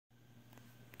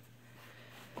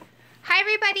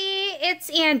everybody, it's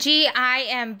Angie. I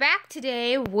am back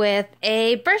today with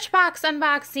a Birchbox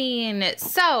unboxing.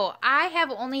 So I have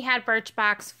only had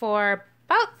Birchbox for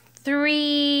about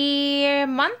 3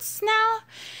 months now.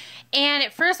 And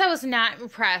at first I was not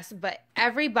impressed, but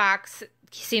every box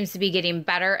seems to be getting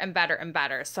better and better and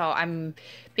better. So I'm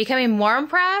becoming more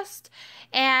impressed.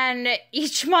 And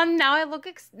each month now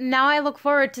I look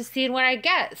forward to seeing what I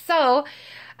get. So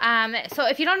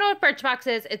if you don't know what Birchbox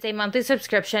is, it's a monthly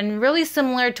subscription, really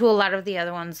similar to a lot of the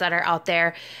other ones that are out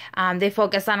there. They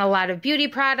focus on a lot of beauty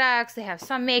products. They have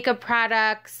some makeup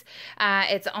products.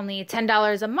 It's only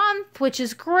 $10 a month, which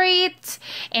is great.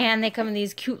 And they come in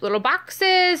these cute little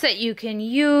boxes that you can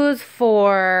use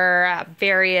for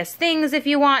various things if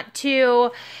you want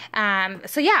to.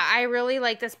 So yeah, I really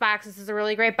like this box. This is a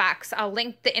really great box. I'll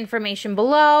link the information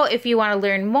below if you want to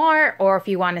learn more or if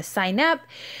you want to sign up.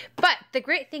 But the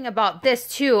great thing about this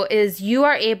too is you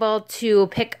are able to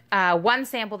pick one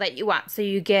sample that you want. So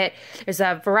there's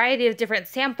a variety of different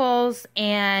samples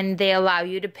and they allow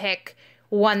you to pick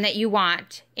one that you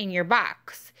want in your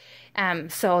box.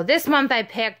 So this month I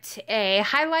picked a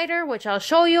highlighter, which I'll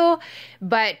show you,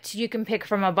 but you can pick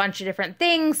from a bunch of different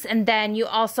things. And then you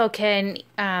also can,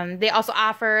 they also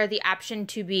offer the option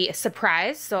to be a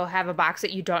surprise. So have a box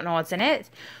that you don't know what's in it,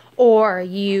 or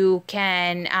you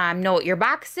can know what your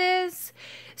box is.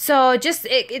 So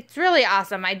it's really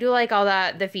awesome. I do like all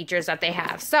the features that they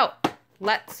have. So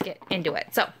let's get into it.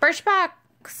 So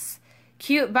Birchbox,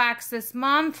 cute box this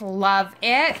month. Love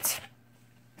it.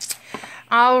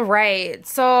 All right.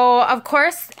 So of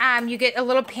course, you get a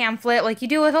little pamphlet like you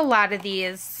do with a lot of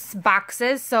these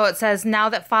boxes. So it says, now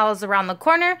that fall is around the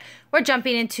corner, we're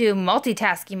jumping into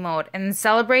multitasking mode and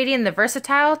celebrating the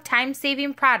versatile,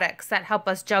 time-saving products that help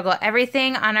us juggle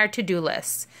everything on our to-do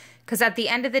lists. Because at the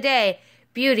end of the day,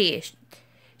 beauty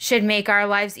should make our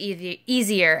lives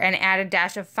easier and add a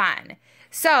dash of fun.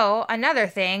 So another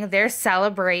thing, they're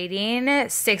celebrating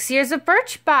 6 years of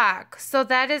Birchbox. So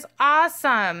that is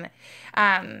awesome.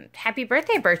 Happy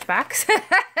birthday, Birchbox.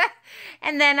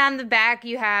 And then on the back,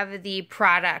 you have the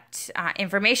product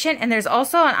information. And there's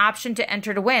also an option to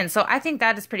enter to win. So I think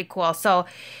that is pretty cool. So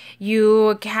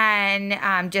you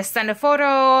can just send a photo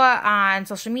on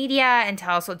social media and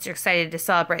tell us what you're excited to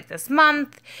celebrate this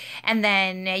month. And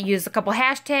then use a couple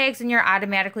hashtags and you're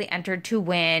automatically entered to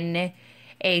win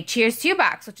a Cheers to You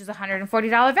box, which is a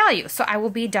 $140 value. So I will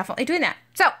be definitely doing that.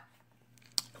 So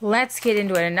let's get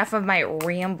into it. Enough of my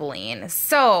rambling.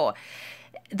 So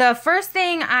the first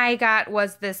thing I got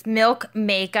was this Milk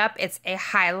Makeup. It's a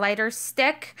highlighter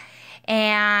stick.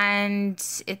 And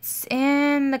it's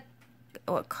in the,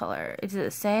 what color? Does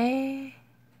it say?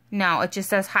 No, it just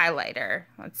says highlighter.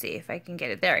 Let's see if I can get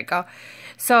it. There we go.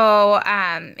 So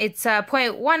it's a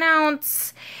 0.1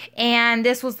 ounce. And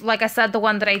this was, like I said, the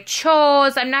one that I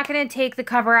chose. I'm not going to take the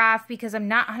cover off because I'm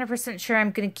not 100% sure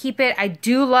I'm going to keep it. I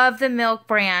do love the Milk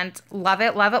brand. Love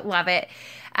it, love it, love it.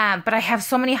 But I have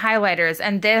so many highlighters.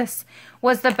 And this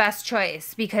was the best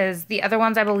choice because the other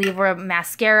ones I believe were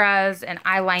mascaras and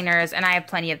eyeliners. And I have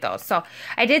plenty of those. So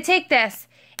I did take this.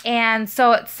 And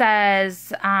so it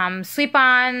says, sweep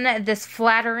on this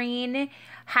flattering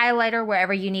highlighter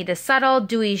wherever you need a subtle,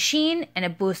 dewy sheen and a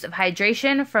boost of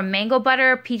hydration from mango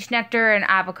butter, peach nectar, and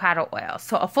avocado oil.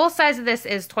 So a full size of this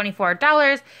is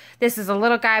 $24. This is a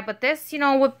little guy, but this,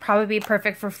 would probably be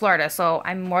perfect for Florida. So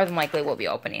I more than likely will be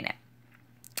opening it.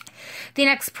 The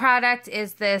next product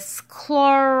is this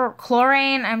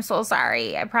chlorine. I'm so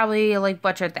sorry. I probably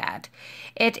butchered that.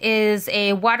 It is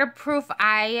a waterproof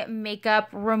eye makeup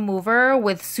remover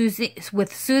with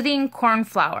soothing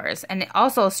cornflowers, and it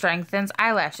also strengthens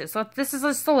eyelashes. So this is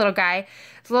just a little guy.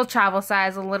 It's a little travel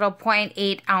size, a little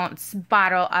 0.8 ounce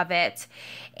bottle of it.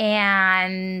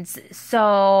 And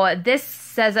so this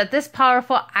says that this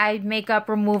powerful eye makeup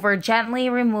remover gently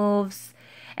removes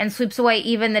and sweeps away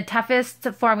even the toughest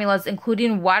formulas,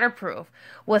 including waterproof,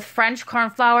 with French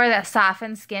cornflower that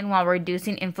softens skin while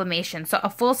reducing inflammation. So a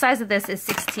full size of this is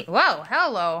 16. Whoa,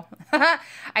 hello.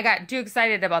 I got too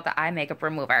excited about the eye makeup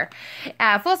remover.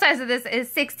 Full size of this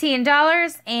is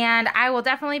 $16, and I will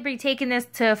definitely be taking this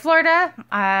to Florida.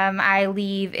 I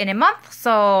leave in a month,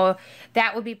 so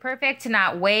that would be perfect to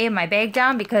not weigh my bag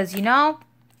down because,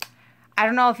 I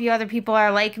don't know if you other people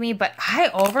are like me, but I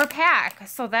overpack,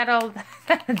 so that'll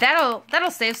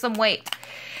save some weight.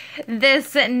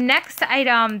 This next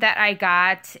item that I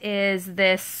got is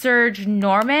this Surge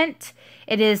Normant.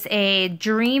 It is a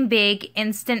Dream Big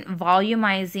Instant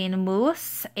Volumizing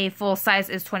Mousse. A full size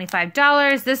is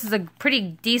 $25. This is a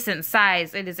pretty decent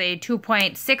size. It is a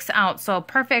 2.6 ounce, so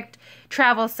perfect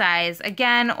travel size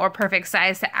again, or perfect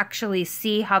size to actually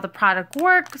see how the product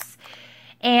works.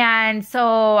 And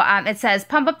so it says,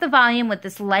 pump up the volume with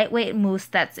this lightweight mousse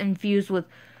that's infused with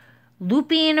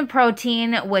lupine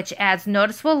protein, which adds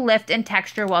noticeable lift and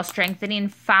texture while strengthening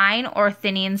fine or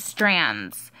thinning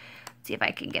strands. Let's see if I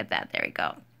can get that. There we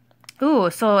go. Ooh,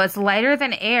 so it's lighter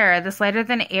than air, this lighter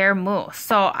than air mousse.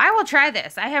 So I will try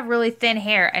this. I have really thin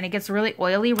hair and it gets really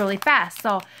oily really fast.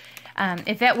 So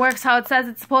if it works how it says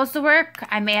it's supposed to work,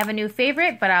 I may have a new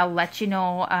favorite, but I'll let you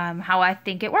know how I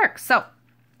think it works. So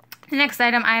the next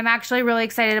item, I'm actually really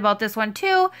excited about this one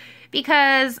too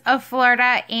because of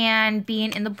Florida and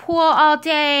being in the pool all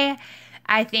day.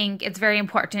 I think it's very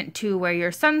important to wear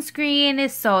your sunscreen.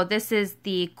 So this is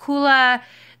the Kula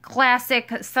Classic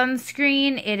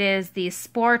sunscreen. It is the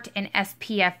Sport and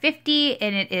SPF 50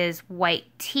 and it is white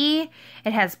tea.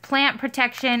 It has plant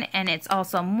protection and it's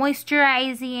also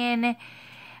moisturizing.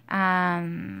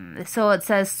 So it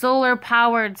says solar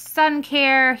powered sun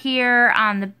care here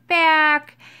on the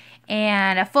back.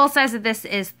 And a full size of this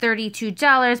is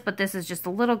 $32, but this is just a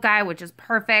little guy, which is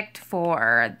perfect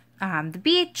for the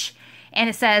beach. And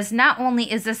it says, not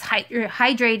only is this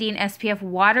hydrating SPF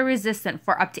water resistant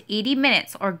for up to 80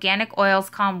 minutes, organic oils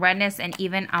calm redness and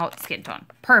even out skin tone.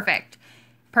 Perfect.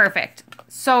 Perfect.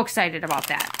 So excited about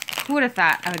that. Who would have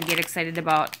thought I would get excited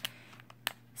about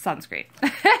sunscreen?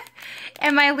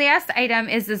 And my last item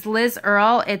is this Liz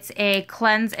Earle. It's a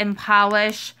cleanse and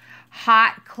polish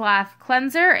hot cloth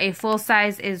cleanser. A full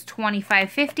size is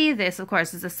 $25.50. This, of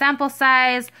course, is a sample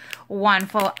size, one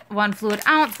fluid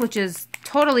ounce, which is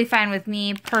totally fine with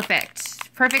me. Perfect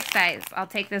size. I'll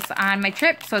take this on my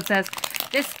trip. So it says,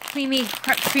 this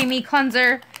creamy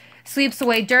cleanser sweeps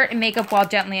away dirt and makeup while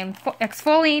gently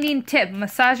exfoliating. Tip,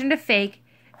 massage into fake.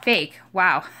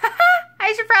 Wow.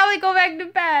 I should probably go back to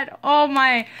bed. Oh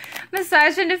my.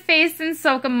 Massage into face and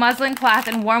soak a muslin cloth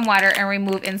in warm water and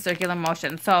remove in circular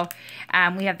motion. So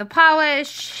we have the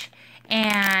polish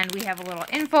and we have a little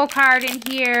info card in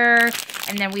here.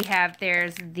 And then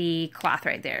there's the cloth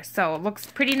right there. So it looks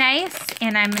pretty nice.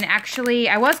 And I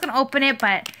was going to open it,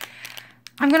 but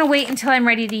I'm going to wait until I'm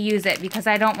ready to use it because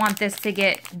I don't want this to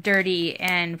get dirty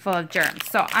and full of germs.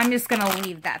 So I'm just going to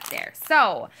leave that there.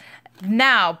 So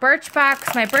now,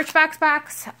 Birchbox, my Birchbox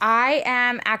box, I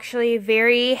am actually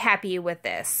very happy with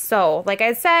this. So, like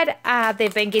I said,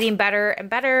 they've been getting better and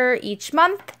better each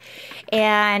month.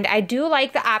 And I do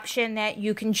like the option that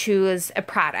you can choose a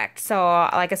product. So,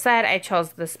 like I said, I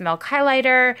chose this milk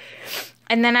highlighter.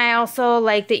 And then I also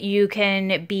like that you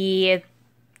can be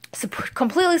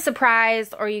completely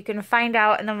surprised or you can find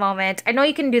out in the moment. I know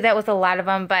you can do that with a lot of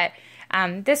them, but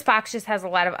this box just has a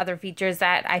lot of other features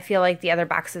that I feel like the other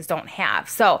boxes don't have.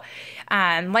 So,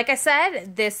 like I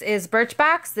said, this is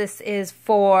Birchbox. This is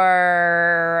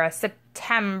for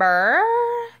September.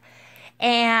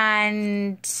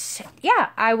 And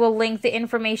yeah, I will link the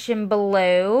information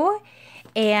below.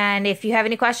 And if you have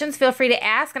any questions, feel free to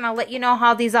ask and I'll let you know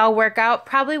how these all work out.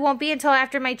 Probably won't be until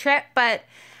after my trip, but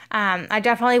I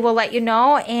definitely will let you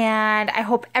know, and I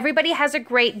hope everybody has a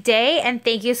great day, and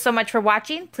thank you so much for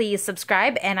watching. Please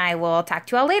subscribe, and I will talk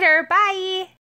to you all later. Bye!